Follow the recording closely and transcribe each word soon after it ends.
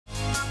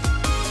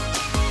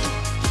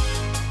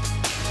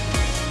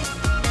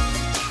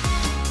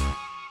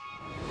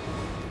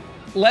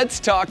Let's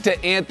talk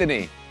to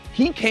Anthony.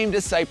 He came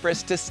to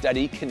Cypress to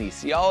study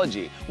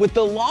kinesiology with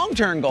the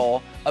long-term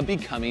goal of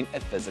becoming a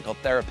physical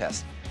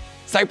therapist.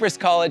 Cypress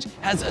College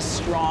has a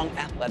strong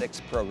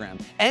athletics program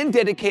and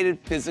dedicated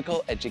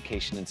physical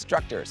education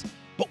instructors.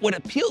 But what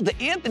appealed to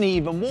Anthony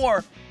even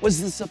more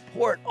was the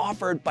support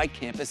offered by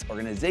campus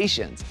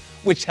organizations,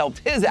 which helped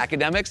his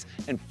academics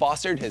and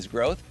fostered his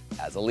growth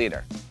as a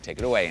leader. Take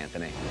it away,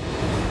 Anthony.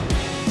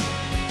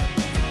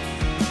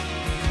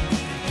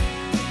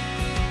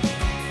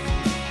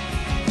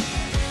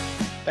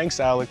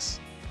 Thanks, Alex.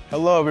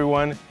 Hello,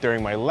 everyone.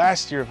 During my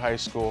last year of high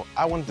school,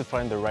 I wanted to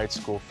find the right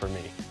school for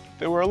me.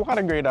 There were a lot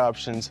of great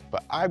options,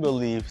 but I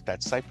believe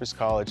that Cypress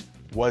College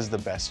was the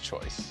best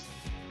choice.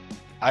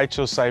 I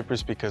chose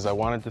Cypress because I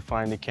wanted to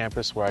find a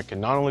campus where I could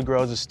not only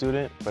grow as a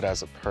student, but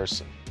as a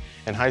person.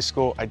 In high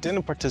school, I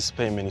didn't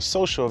participate in many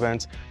social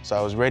events, so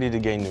I was ready to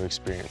gain new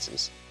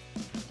experiences.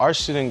 Our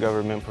student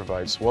government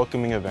provides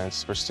welcoming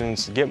events for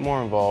students to get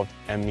more involved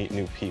and meet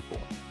new people.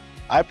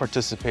 I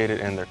participated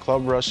in their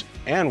Club Rush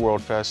and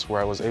World Fest, where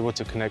I was able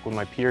to connect with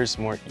my peers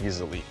more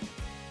easily.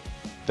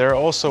 There are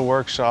also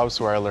workshops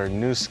where I learned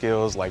new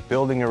skills like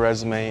building a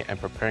resume and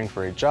preparing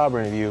for a job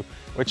interview,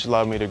 which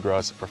allowed me to grow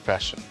as a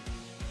professional.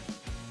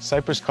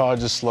 Cypress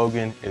College's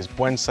slogan is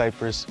 "Buen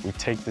Cypress, we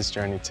take this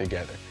journey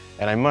together."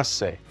 And I must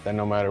say that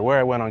no matter where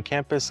I went on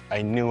campus,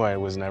 I knew I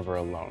was never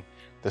alone.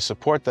 The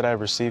support that I've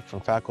received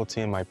from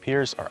faculty and my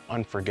peers are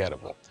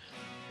unforgettable.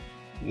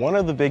 One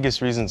of the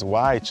biggest reasons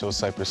why I chose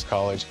Cypress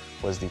College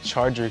was the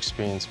Charger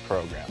Experience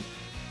program.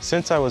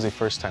 Since I was a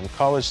first-time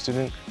college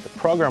student, the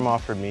program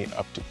offered me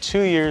up to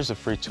 2 years of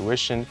free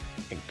tuition,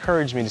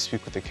 encouraged me to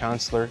speak with a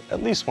counselor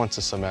at least once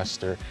a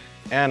semester,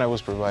 and I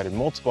was provided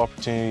multiple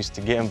opportunities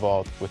to get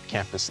involved with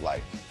campus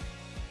life.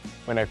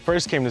 When I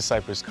first came to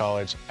Cypress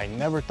College, I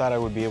never thought I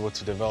would be able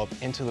to develop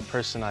into the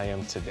person I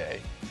am today.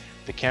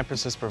 The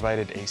campus has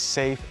provided a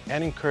safe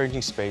and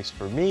encouraging space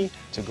for me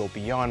to go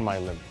beyond my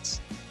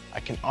limits. I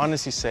can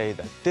honestly say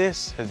that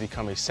this has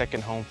become a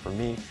second home for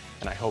me,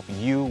 and I hope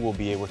you will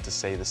be able to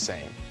say the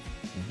same.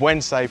 Buen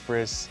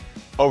Cypress.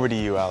 Over to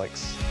you,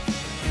 Alex.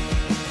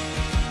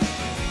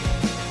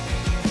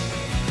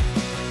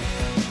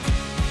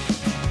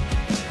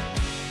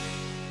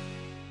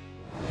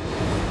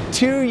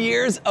 Two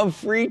years of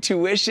free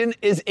tuition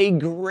is a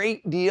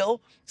great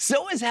deal.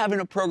 So is having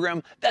a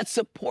program that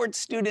supports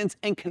students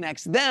and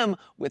connects them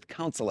with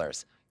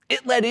counselors.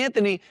 It led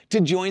Anthony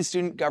to join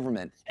student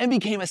government and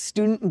became a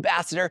student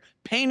ambassador,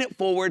 paying it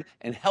forward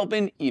and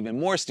helping even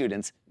more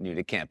students new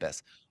to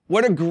campus.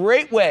 What a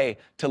great way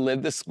to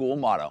live the school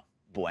motto,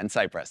 Buen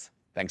Cypress.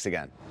 Thanks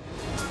again.